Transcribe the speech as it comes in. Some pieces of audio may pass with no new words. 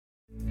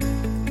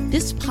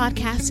This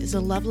podcast is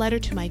a love letter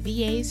to my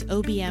VAs,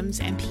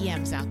 OBMs, and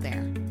PMs out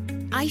there.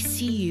 I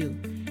see you.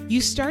 You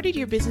started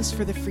your business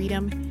for the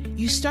freedom.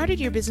 You started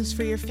your business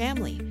for your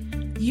family.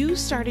 You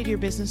started your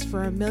business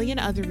for a million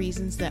other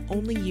reasons that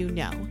only you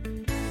know.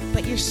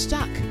 But you're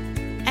stuck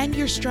and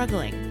you're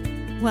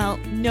struggling. Well,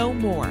 no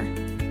more.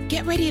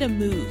 Get ready to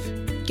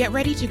move. Get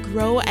ready to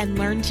grow and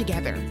learn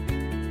together.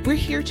 We're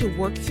here to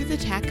work through the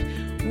tech,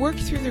 work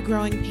through the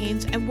growing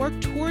pains, and work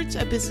towards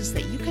a business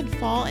that you can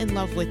fall in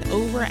love with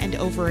over and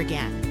over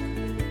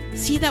again.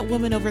 See that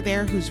woman over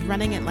there who's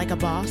running it like a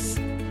boss?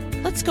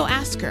 Let's go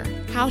ask her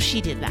how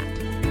she did that.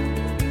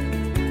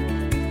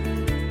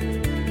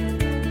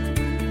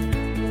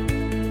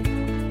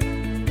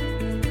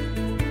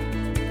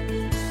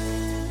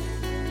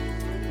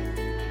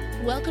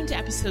 Welcome to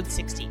episode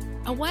 60.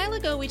 A while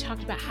ago, we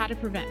talked about how to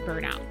prevent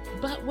burnout,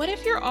 but what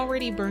if you're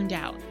already burned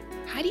out?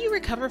 How do you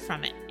recover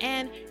from it?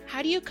 And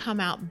how do you come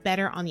out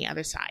better on the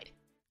other side?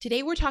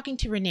 Today, we're talking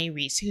to Renee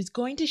Reese, who's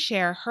going to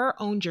share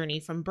her own journey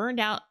from burned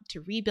out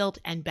to rebuilt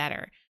and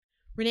better.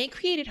 Renee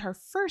created her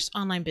first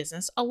online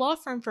business, a law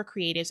firm for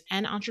creatives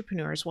and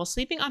entrepreneurs, while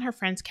sleeping on her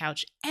friend's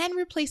couch and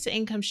replaced the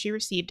income she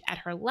received at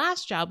her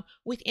last job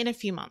within a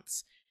few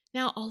months.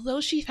 Now,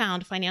 although she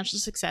found financial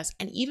success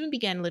and even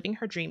began living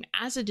her dream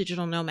as a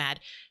digital nomad,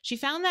 she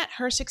found that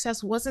her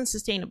success wasn't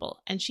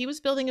sustainable, and she was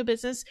building a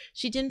business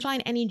she didn't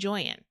find any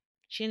joy in.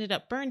 She ended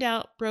up burned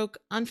out, broke,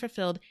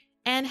 unfulfilled,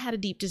 and had a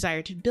deep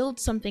desire to build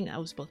something that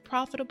was both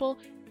profitable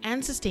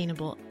and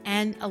sustainable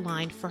and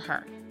aligned for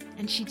her.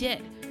 And she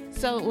did.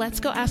 So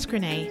let's go ask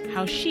Renee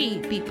how she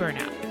beat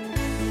burnout.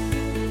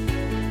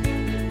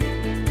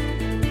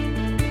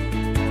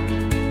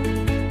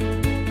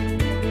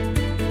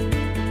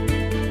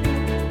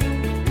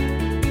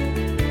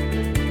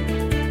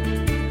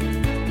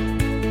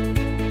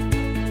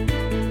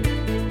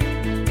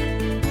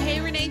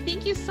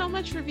 So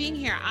much for being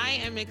here. I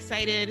am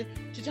excited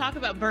to talk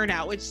about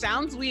burnout, which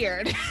sounds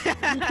weird.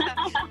 I'm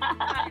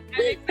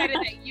excited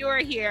that you're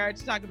here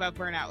to talk about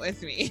burnout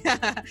with me.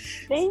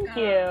 Thank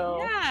you.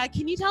 Yeah.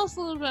 Can you tell us a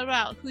little bit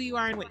about who you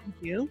are and what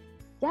you do?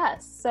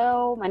 Yes.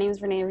 So my name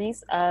is Renee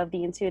Reese of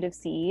The Intuitive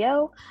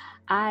CEO.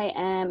 I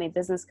am a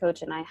business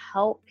coach and I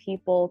help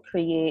people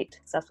create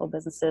successful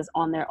businesses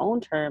on their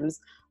own terms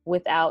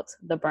without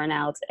the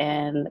burnout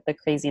and the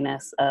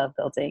craziness of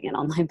building an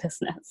online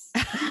business.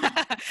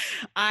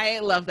 I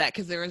love that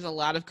because there is a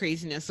lot of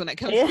craziness when it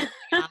comes to an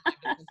online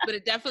business, but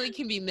it definitely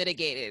can be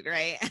mitigated,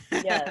 right?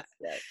 Yes.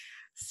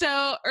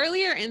 So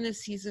earlier in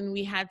this season,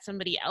 we had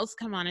somebody else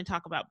come on and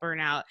talk about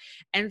burnout.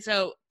 And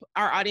so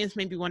our audience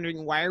may be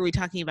wondering, why are we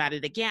talking about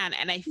it again?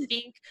 And I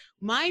think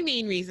my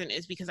main reason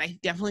is because I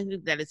definitely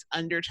think that it's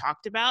under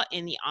talked about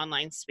in the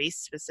online space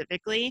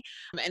specifically.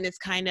 And it's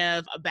kind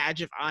of a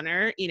badge of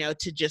honor,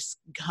 to just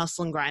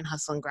hustle and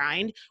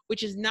grind,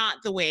 which is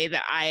not the way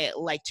that I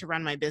like to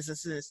run my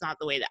business. And it's not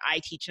the way that I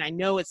teach. And I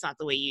know it's not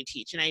the way you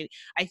teach. And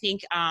I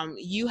think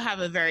you have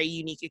a very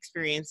unique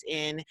experience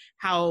in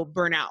how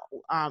burnout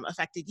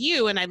affected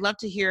you. And I'd love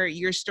to hear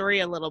your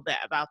story a little bit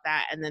about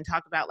that and then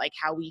talk about like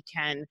how we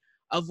can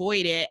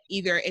avoid it,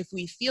 either if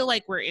we feel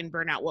like we're in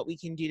burnout, what we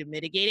can do to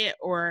mitigate it,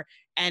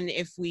 and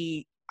if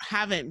we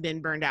haven't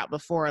been burned out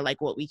before, like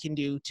what we can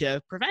do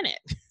to prevent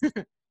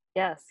it.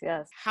 Yes.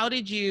 How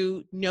did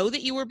you know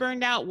that you were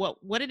burned out?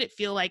 What did it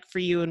feel like for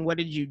you and what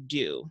did you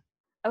do?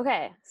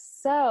 Okay.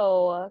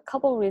 So a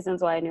couple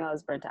reasons why I knew I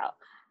was burnt out.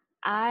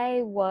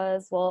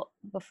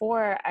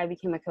 Before I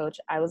became a coach,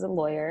 I was a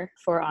lawyer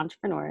for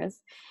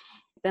entrepreneurs.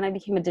 Then I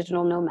became a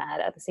digital nomad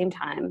at the same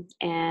time,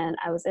 and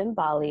I was in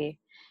Bali.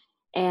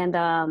 And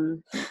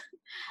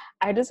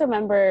I just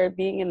remember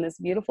being in this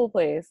beautiful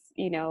place.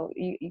 You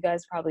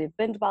guys probably have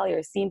been to Bali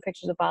or seen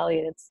pictures of Bali.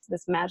 It's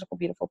this magical,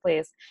 beautiful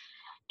place.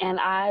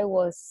 And I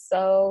was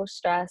so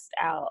stressed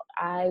out.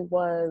 I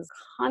was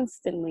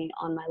constantly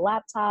on my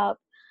laptop.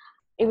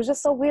 It was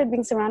just so weird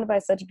being surrounded by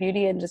such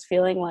beauty and just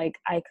feeling like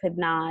I could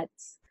not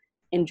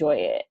enjoy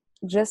it.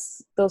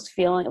 Just those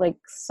feeling like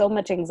so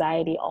much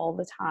anxiety all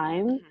the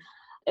time. Mm-hmm.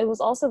 It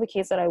was also the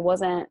case that I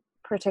wasn't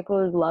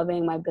particularly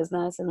loving my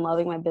business and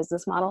loving my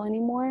business model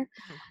anymore.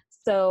 Mm-hmm.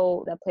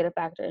 So that played a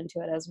factor into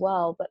it as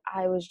well. But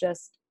I was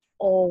just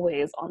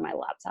always on my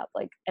laptop.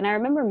 And I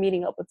remember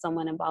meeting up with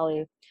someone in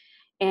Bali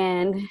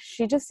and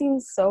she just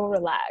seemed so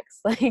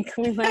relaxed. Like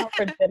we went out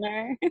for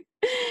dinner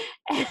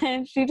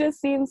and she just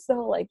seemed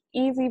so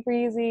easy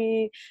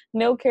breezy,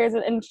 no cares.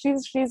 And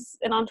she's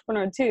an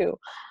entrepreneur too.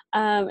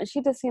 And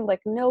she just seemed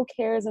like no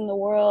cares in the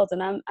world.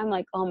 And I'm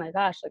like, oh my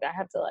gosh, I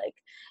have to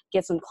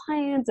get some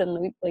clients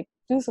and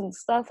do some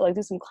stuff,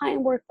 do some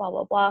client work, blah,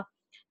 blah, blah.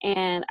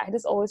 And I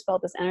just always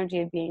felt this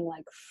energy of being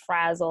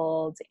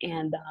frazzled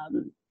and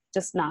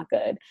just not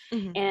good.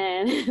 Mm-hmm.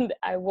 And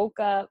I woke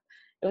up,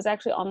 it was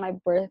actually on my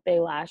birthday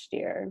last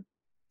year.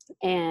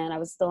 And I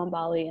was still in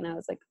Bali and I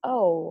was like,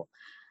 oh,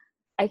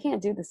 I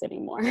can't do this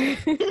anymore.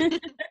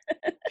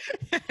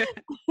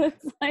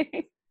 It's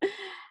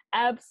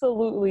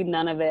absolutely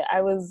none of it.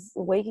 I was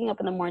waking up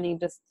in the morning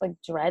just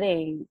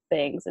dreading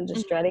things and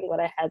just dreading what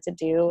I had to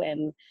do.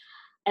 And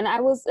And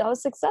I was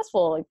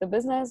successful. Like the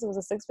business, it was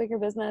a 6-figure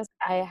business.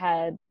 I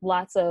had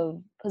lots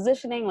of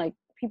positioning, like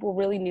people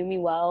really knew me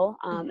well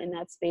in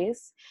that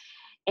space.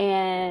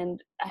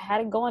 And I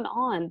had it going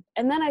on.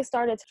 And then I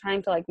started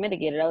trying to like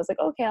mitigate it. I was like,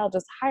 okay, I'll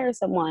just hire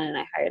someone. And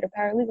I hired a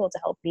paralegal to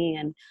help me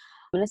and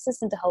an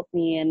assistant to help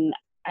me. And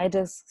I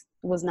just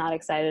was not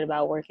excited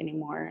about work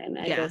anymore. And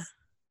I just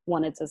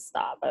wanted to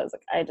stop. I was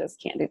like, I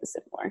just can't do this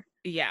anymore.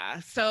 Yeah.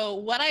 So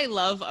what I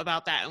love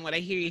about that and what I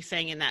hear you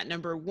saying in that,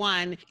 number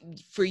one,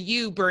 for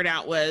you,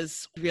 burnout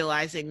was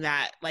realizing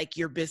that like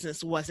your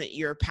business wasn't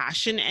your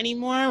passion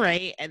anymore,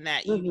 right? And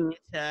that you needed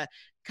to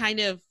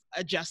kind of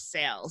adjust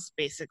sales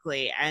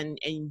basically and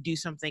do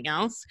something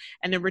else.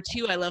 And number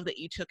two, I love that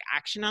you took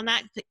action on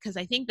that, because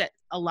I think that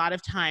a lot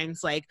of times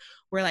like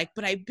we're like,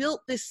 but I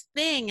built this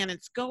thing and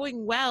it's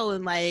going well,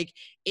 and like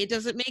it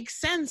doesn't make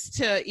sense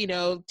to, you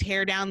know,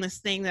 tear down this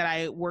thing that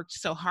I worked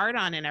so hard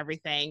on and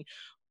everything.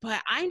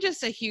 But I'm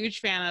just a huge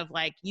fan of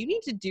like, you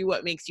need to do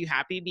what makes you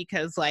happy,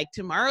 because like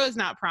tomorrow is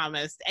not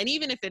promised. And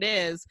even if it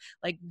is,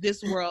 like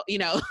this world, you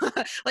know,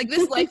 like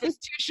this life is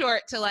too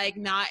short to like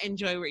not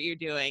enjoy what you're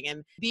doing.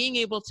 And being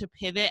able to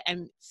pivot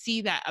and see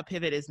that a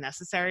pivot is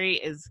necessary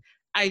is,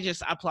 I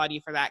just applaud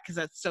you for that, because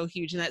that's so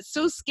huge. And that's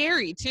so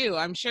scary too,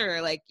 I'm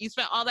sure. Like you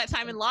spent all that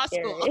time in law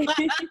school.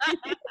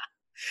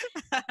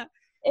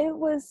 It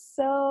was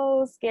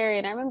so scary.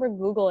 And I remember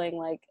Googling,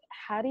 like,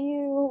 how do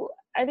you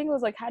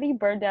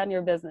burn down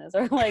your business,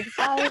 or like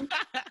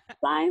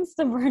signs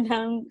to burn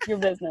down your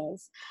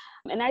business.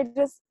 And I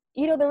just,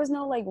 you know, there was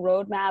no like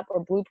roadmap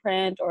or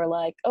blueprint or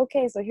like,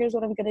 okay, so here's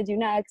what I'm going to do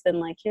next. And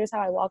like, here's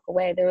how I walk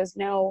away. There was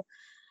no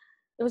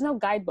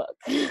guidebook.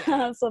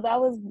 So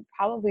that was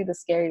probably the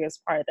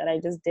scariest part, that I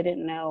just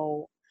didn't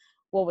know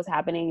what was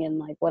happening and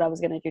like what I was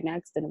going to do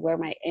next and where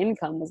my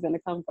income was going to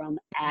come from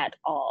at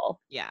all.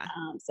 Yeah.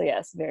 So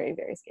yes, very,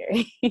 very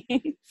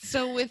scary.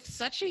 So with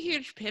such a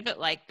huge pivot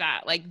like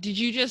that, like, did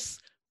you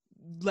just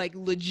like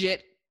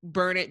legit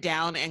burn it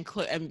down and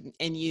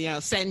you know,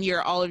 send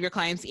all of your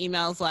clients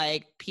emails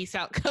like peace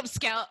out Cub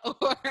Scout,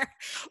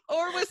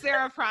 or was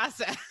there a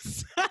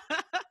process?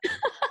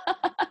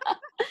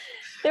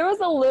 There was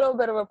a little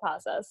bit of a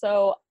process.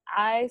 So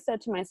I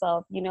said to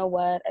myself, you know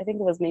what? I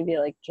think it was maybe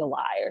like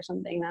July or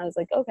something. And I was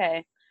like,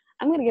 okay,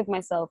 I'm going to give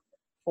myself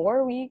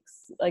 4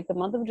 weeks, like the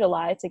month of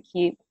July, to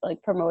keep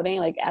like promoting,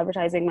 like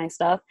advertising my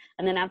stuff.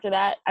 And then after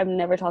that, I'm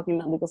never talking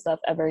about legal stuff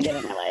ever again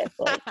in my life.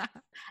 Like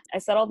I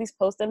set all these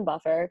posts in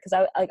Buffer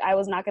because I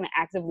was not going to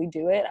actively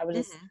do it. I was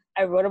just,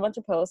 I wrote a bunch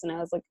of posts and I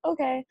was like,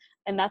 okay.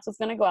 And that's what's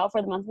going to go out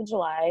for the month of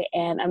July.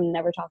 And I'm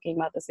never talking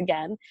about this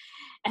again.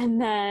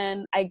 And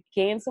then I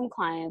gained some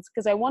clients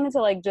because I wanted to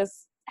like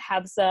just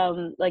have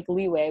some like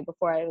leeway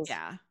before I was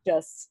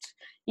just,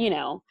 you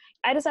know,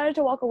 I decided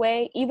to walk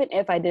away even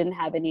if I didn't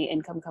have any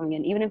income coming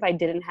in, even if I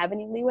didn't have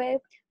any leeway.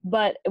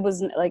 But it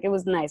was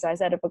nice. So I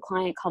said, if a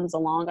client comes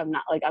along, I'm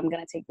not like, I'm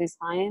going to take these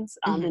clients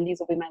and these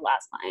will be my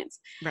last clients.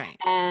 Right.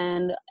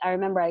 And I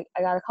remember I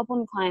got a couple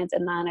new clients,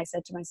 and then I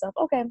said to myself,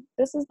 okay,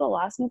 this is the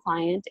last new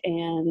client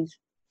and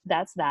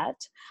that's that.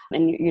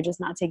 And you're just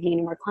not taking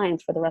any more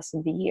clients for the rest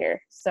of the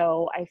year.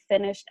 So I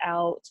finished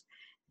out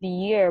the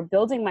year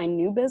building my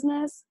new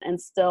business and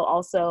still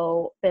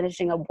also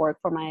finishing up work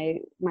for my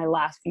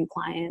last few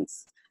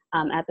clients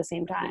at the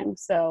same time.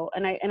 So,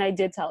 and I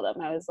did tell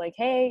them, I was like,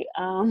 hey,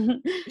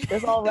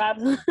 this all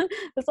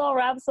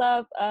wraps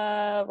up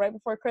right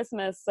before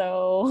Christmas.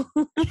 So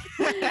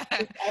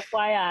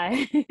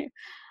FYI.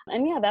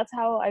 And yeah, that's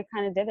how I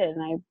kind of did it.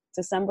 And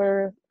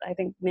I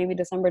think maybe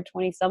December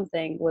 20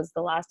 something was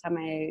the last time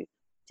I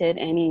did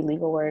any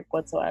legal work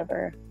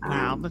whatsoever.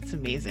 Wow, that's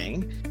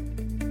amazing.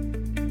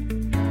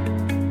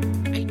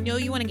 I know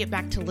you want to get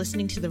back to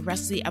listening to the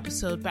rest of the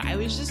episode, but I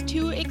was just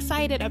too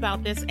excited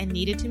about this and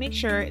needed to make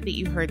sure that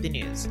you heard the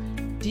news.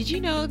 Did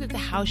you know that the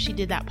How She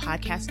Did That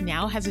podcast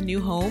now has a new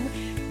home?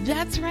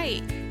 That's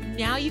right.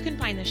 Now you can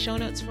find the show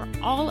notes for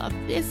all of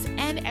this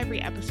and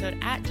every episode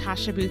at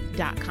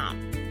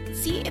tashabooth.com.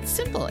 See, it's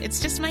simple. It's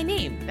just my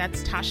name.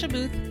 That's Tasha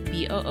Booth,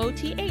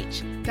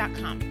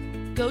 BOOTH.com.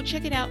 Go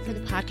check it out for the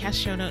podcast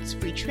show notes,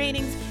 free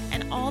trainings,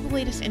 and all the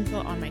latest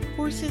info on my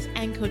courses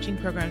and coaching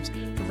programs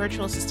for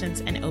virtual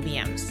assistants and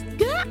OBMs.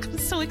 I'm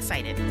so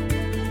excited.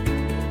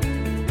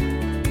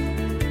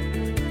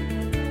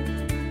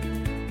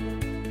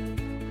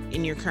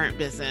 In your current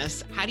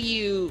business, how do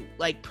you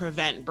like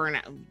prevent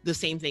burnout, the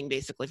same thing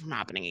basically, from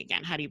happening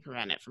again? How do you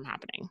prevent it from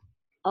happening?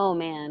 Oh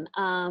man.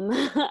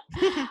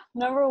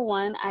 Number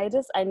one, I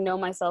know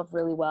myself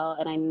really well,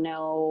 and I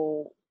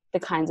know the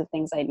kinds of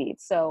things I need.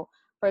 So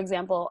for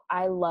example,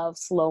 I love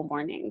slow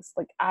mornings.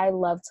 Like I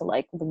love to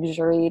like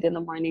luxuriate in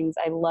the mornings.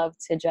 I love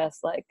to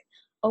just like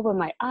open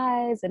my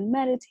eyes and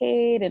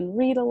meditate and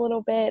read a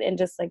little bit and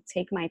just like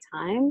take my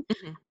time.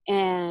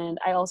 And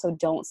I also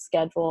don't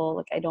schedule,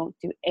 like I don't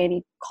do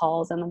any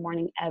calls in the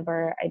morning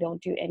ever. I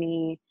don't do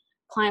any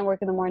client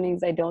work in the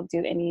mornings. I don't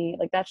do any,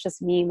 like that's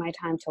just me, my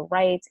time to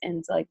write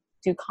and to like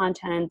do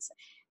content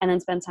and then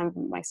spend time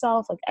with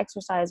myself, like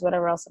exercise,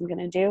 whatever else I'm going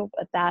to do.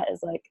 But that is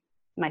like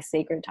my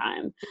sacred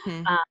time.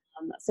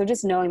 So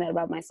just knowing that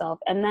about myself.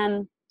 And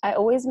then I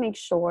always make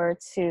sure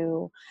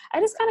I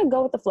just kind of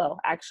go with the flow,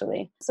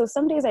 actually. So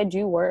some days I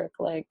do work,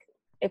 like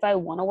if I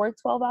want to work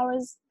 12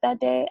 hours that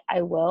day,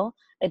 I will.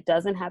 It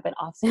doesn't happen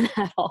often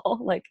at all,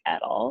 like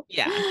at all.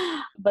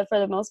 Yeah. But for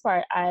the most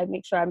part, I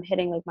make sure I'm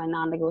hitting like my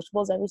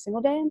non-negotiables every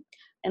single day.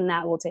 And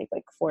that will take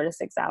like 4 to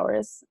 6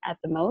 hours at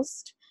the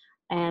most.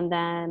 And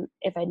then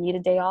if I need a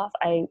day off,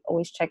 I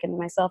always check in with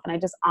myself and I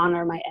just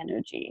honor my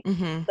energy.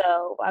 Mm-hmm.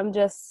 So I'm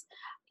just,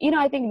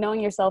 I think knowing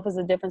yourself is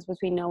the difference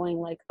between knowing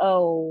like,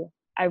 oh,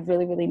 I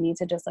really, really need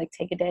to just like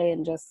take a day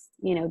and just,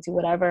 do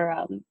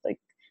whatever, like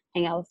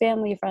hang out with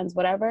family, friends,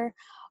 whatever.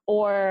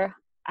 Or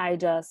I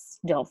just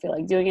don't feel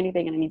like doing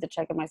anything and I need to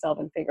check in myself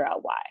and figure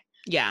out why.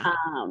 Yeah.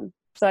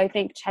 So I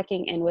think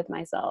checking in with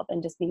myself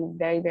and just being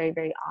very, very,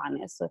 very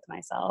honest with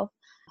myself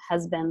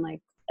has been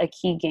like a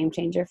key game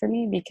changer for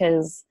me,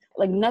 because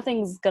like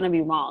nothing's going to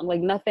be wrong.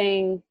 Like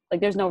nothing,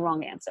 like there's no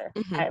wrong answer.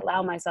 Mm-hmm. I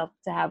allow myself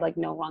to have like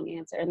no wrong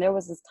answer. And there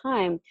was this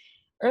time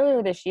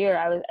earlier this year,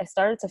 I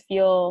started to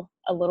feel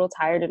a little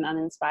tired and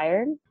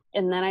uninspired.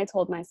 And then I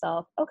told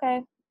myself,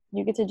 okay,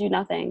 you get to do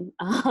nothing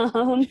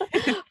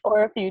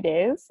for a few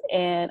days.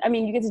 And I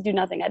mean, you get to do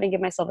nothing. I didn't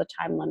give myself a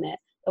time limit.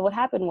 But what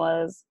happened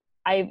was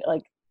I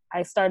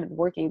started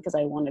working because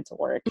I wanted to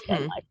work. Mm-hmm.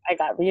 And like I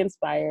got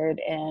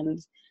re-inspired, and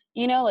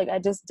like I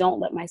just don't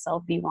let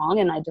myself be wrong,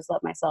 and I just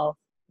let myself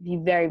be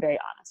very, very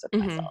honest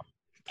with myself,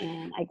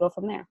 and I go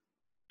from there.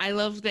 I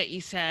love that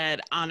you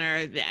said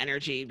honor the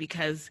energy,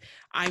 because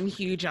I'm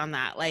huge on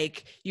that.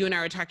 Like you and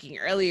I were talking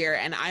earlier,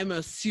 and I'm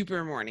a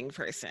super morning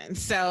person.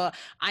 So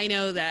I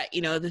know that,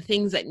 the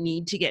things that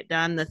need to get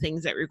done, the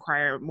things that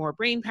require more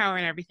brain power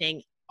and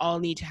everything, all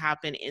need to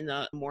happen in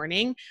the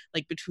morning,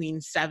 like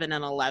between 7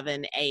 and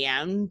 11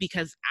 a.m.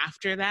 Because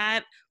after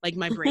that, like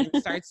my brain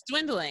starts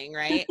dwindling,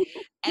 right?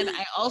 And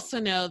I also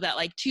know that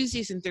like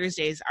Tuesdays and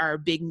Thursdays are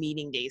big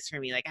meeting days for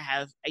me. Like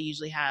I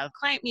usually have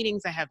client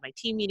meetings. I have my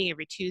team meeting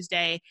every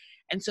Tuesday.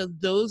 And so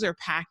those are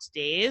packed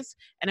days.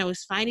 And I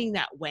was finding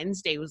that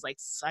Wednesday was like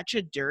such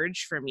a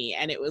dirge for me.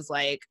 And it was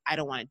like, I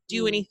don't want to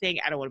do anything.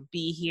 I don't want to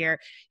be here.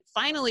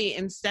 Finally,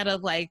 instead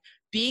of like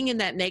being in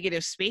that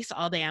negative space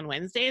all day on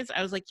Wednesdays,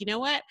 I was like, you know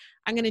what?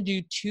 I'm going to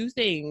do 2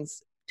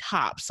 things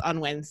tops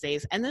on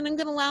Wednesdays, and then I'm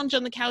going to lounge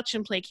on the couch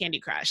and play Candy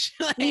Crush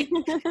and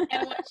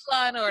watch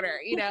Law and Order,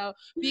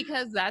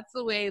 because that's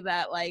the way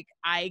that like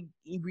I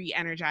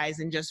re-energize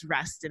and just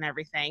rest and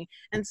everything.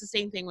 And it's the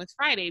same thing with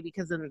Friday,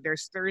 because then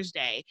there's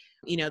Thursday,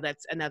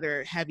 that's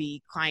another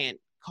heavy client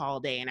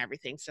call day and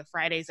everything. So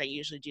Fridays I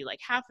usually do like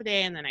half a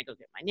day, and then I go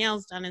get my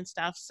nails done and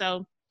stuff.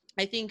 So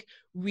I think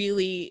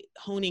really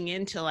honing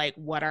into like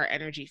what our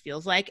energy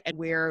feels like and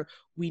where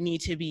we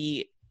need to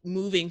be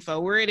moving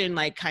forward and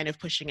like kind of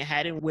pushing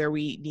ahead, and where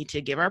we need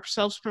to give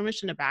ourselves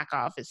permission to back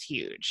off is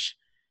huge.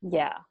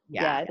 Yeah.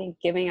 I think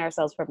giving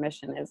ourselves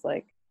permission is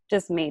like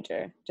just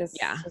major, just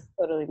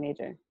totally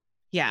major.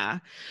 Yeah.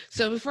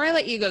 So before I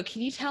let you go,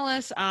 can you tell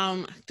us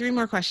 3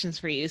 more questions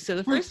for you? So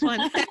the first one,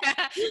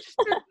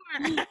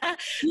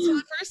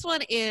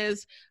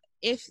 is,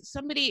 if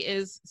somebody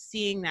is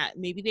seeing that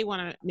maybe they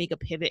want to make a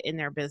pivot in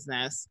their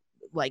business,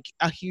 like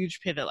a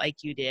huge pivot like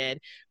you did,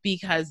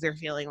 because they're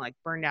feeling like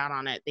burned out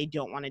on it, they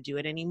don't want to do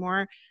it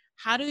anymore,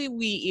 how do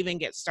we even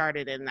get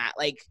started in that?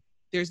 Like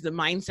there's the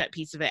mindset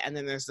piece of it, and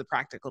then there's the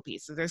practical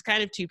piece. So there's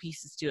kind of 2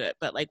 pieces to it,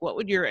 but like what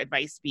would your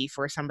advice be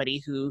for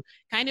somebody who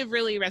kind of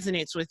really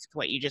resonates with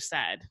what you just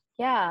said?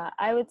 Yeah,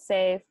 I would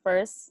say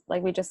first,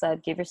 like we just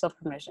said, give yourself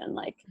permission.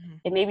 Like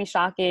it may be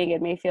shocking.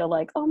 It may feel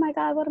like, oh my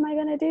God, what am I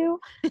going to do?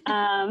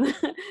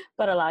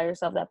 But allow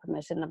yourself that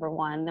permission, number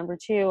 1. Number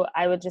 2,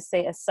 I would just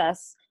say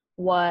assess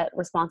what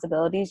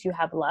responsibilities you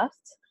have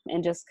left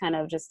and just kind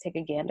of just take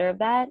a gander of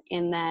that.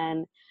 And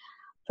then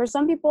for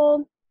some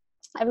people,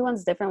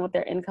 everyone's different with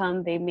their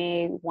income. They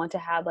may want to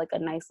have like a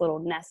nice little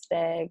nest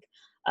egg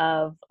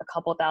of a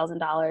couple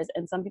 $1,000s,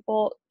 and some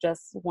people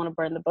just want to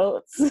burn the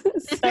boats.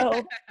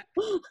 So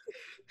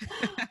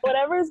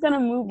whatever is going to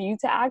move you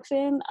to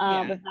action,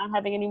 if not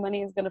having any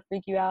money is going to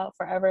freak you out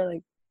forever,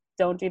 like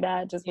don't do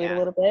that. Just wait a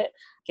little bit,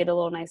 get a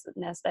little nice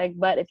nest egg.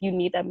 But if you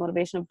need that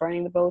motivation of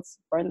burning the boats,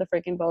 burn the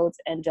freaking boats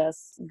and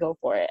just go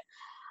for it.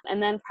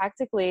 And then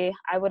practically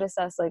I would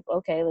assess like,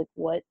 okay, like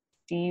what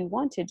do you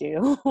want to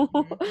do?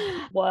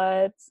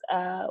 What's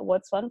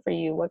fun for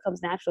you? What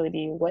comes naturally to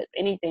you? What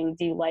anything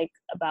do you like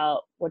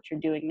about what you're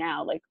doing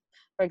now? Like,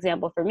 for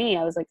example, for me,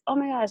 I was like, oh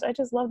my gosh, I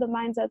just love the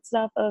mindset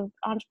stuff of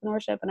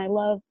entrepreneurship, and I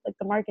love like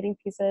the marketing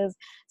pieces.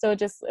 So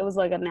it was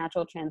like a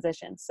natural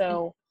transition.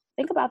 So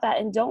think about that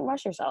and don't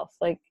rush yourself.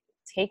 Like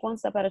take one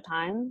step at a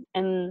time.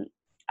 And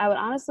I would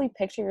honestly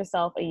picture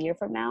yourself a year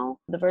from now,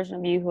 the version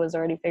of you who has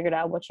already figured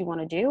out what you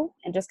want to do,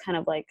 and just kind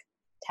of like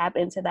tap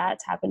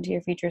into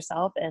your future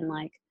self, and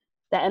like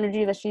that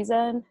energy that she's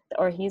in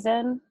or he's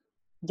in,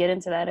 get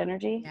into that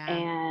energy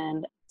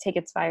and take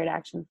inspired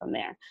action from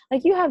there.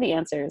 Like you have the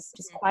answers,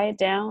 just quiet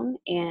down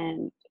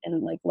and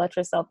like let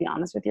yourself be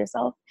honest with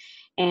yourself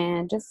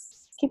and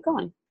just keep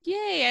going.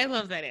 Yay, I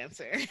love that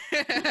answer.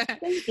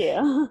 Thank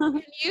you.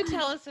 Can you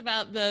tell us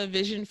about the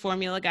Vision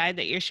Formula Guide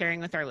that you're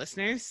sharing with our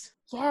listeners?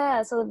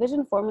 Yeah, so the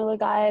vision formula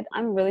guide,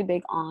 I'm really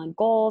big on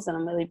goals and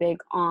I'm really big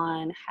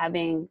on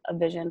having a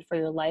vision for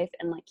your life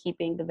and like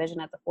keeping the vision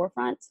at the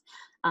forefront,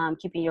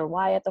 keeping your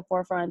why at the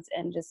forefront,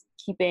 and just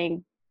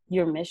keeping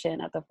your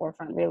mission at the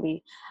forefront,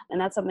 really. And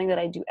that's something that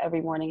I do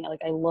every morning.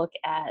 Like I look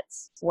at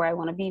where I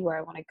want to be, where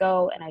I want to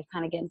go, and I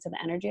kind of get into the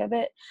energy of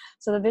it.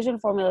 So the vision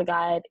formula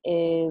guide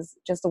is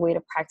just a way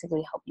to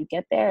practically help you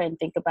get there and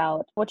think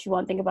about what you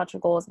want, think about your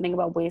goals, think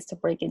about ways to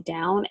break it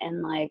down,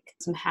 and like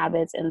some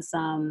habits and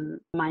some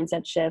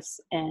mindset shifts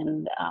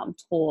and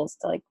tools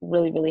to like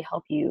really, really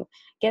help you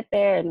get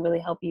there and really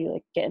help you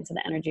like get into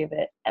the energy of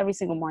it every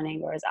single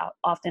morning or as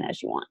often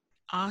as you want.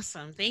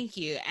 Awesome. Thank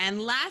you.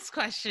 And last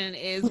question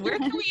is, where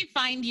can we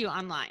find you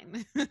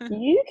online?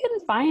 You can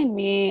find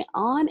me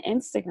on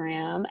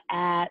Instagram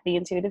at The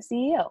Intuitive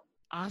CEO.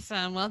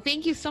 Awesome. Well,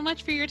 thank you so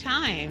much for your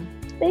time.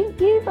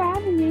 Thank you for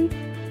having me.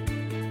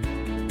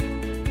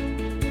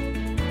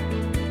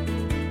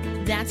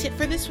 That's it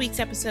for this week's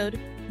episode.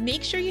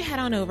 Make sure you head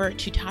on over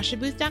to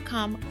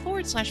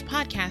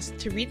tashabooth.com/podcast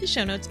to read the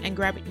show notes and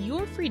grab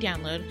your free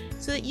download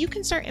so that you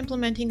can start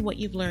implementing what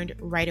you've learned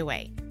right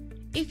away.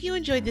 If you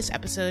enjoyed this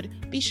episode,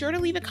 be sure to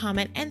leave a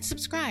comment and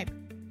subscribe.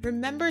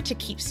 Remember to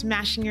keep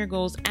smashing your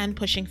goals and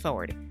pushing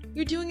forward.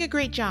 You're doing a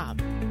great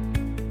job.